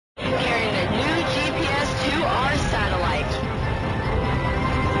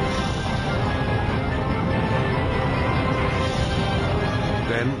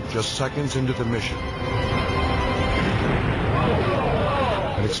just seconds into the mission.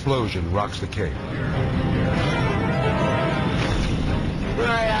 An explosion rocks the Cape.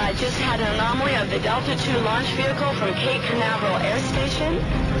 We just had an anomaly of the Delta II launch vehicle from Cape Canaveral Air Station.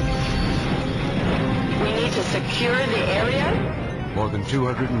 We need to secure the area. More than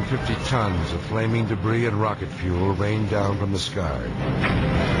 250 tons of flaming debris and rocket fuel rain down from the sky.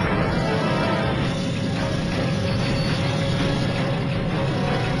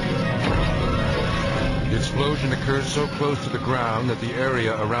 The explosion occurs so close to the ground that the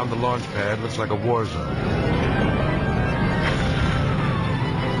area around the launch pad looks like a war zone.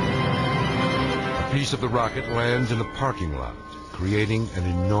 A piece of the rocket lands in the parking lot, creating an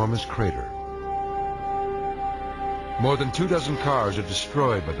enormous crater. More than 24 cars are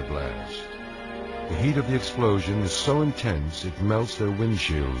destroyed by the blast. The heat of the explosion is so intense it melts their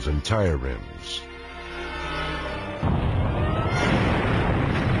windshields and tire rims.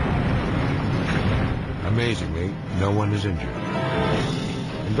 Amazingly, no one is injured.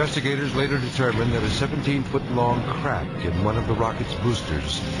 Investigators later determined that a 17-foot-long crack in one of the rocket's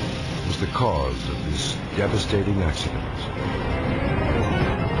boosters was the cause of this devastating accident.